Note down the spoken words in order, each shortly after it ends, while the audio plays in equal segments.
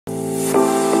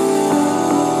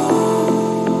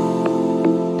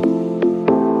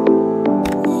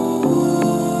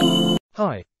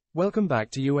Hi, welcome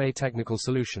back to UA Technical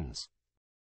Solutions.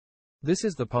 This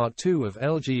is the part 2 of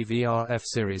LG VRF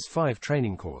Series 5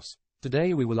 training course.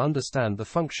 Today we will understand the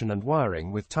function and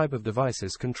wiring with type of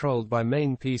devices controlled by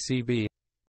main PCB.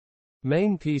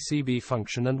 Main PCB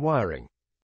function and wiring.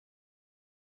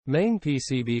 Main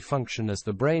PCB function is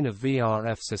the brain of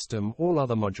VRF system. All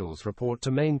other modules report to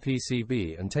main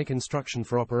PCB and take instruction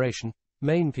for operation.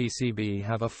 Main PCB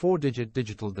have a 4-digit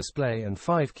digital display and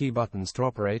 5 key buttons to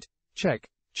operate, check,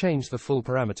 change the full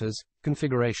parameters,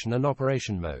 configuration and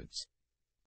operation modes.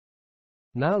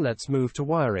 Now let's move to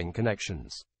wiring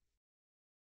connections.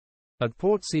 At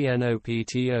port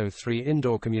CNOPT03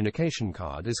 indoor communication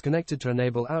card is connected to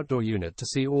enable outdoor unit to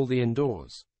see all the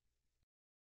indoors.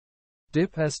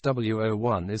 DIP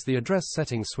SW01 is the address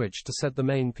setting switch to set the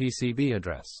main PCB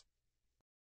address.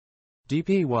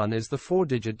 DP1 is the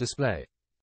 4-digit display.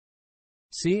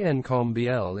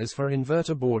 CNCOM-BL is for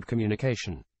inverter board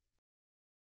communication.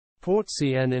 Port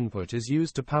CN input is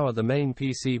used to power the main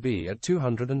PCB at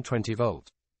 220 volt.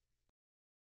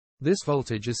 This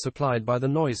voltage is supplied by the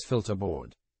noise filter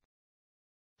board.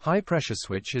 High pressure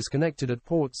switch is connected at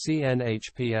port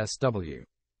CN-HPSW.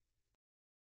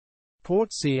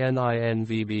 Port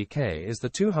CN-INVBK is the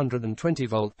 220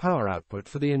 volt power output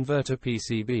for the inverter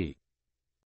PCB.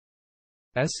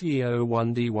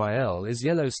 SE01DYL is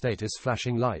yellow status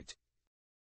flashing light.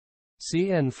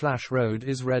 CN flash road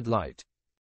is red light.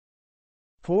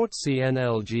 Port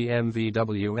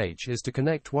CN-LG-MVWH is to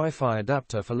connect Wi-Fi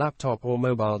adapter for laptop or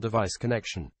mobile device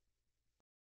connection.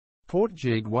 Port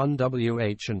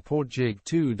JIG-1WH and port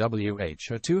JIG-2WH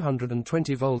are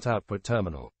 220 volt output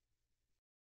terminal.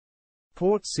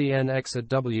 Port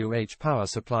CN-EXIT-WH power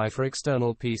supply for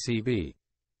external PCB.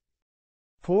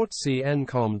 Port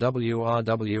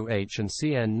CN-COM-WRWH and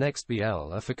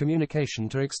CN-NEXT-BL are for communication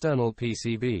to external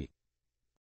PCB.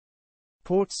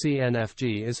 Port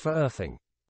CN-FG is for earthing.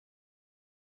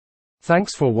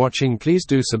 Thanks for watching. Please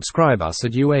do subscribe us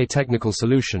at UA Technical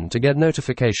Solution to get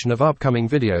notification of upcoming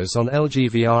videos on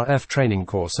LG VRF training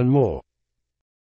course and more.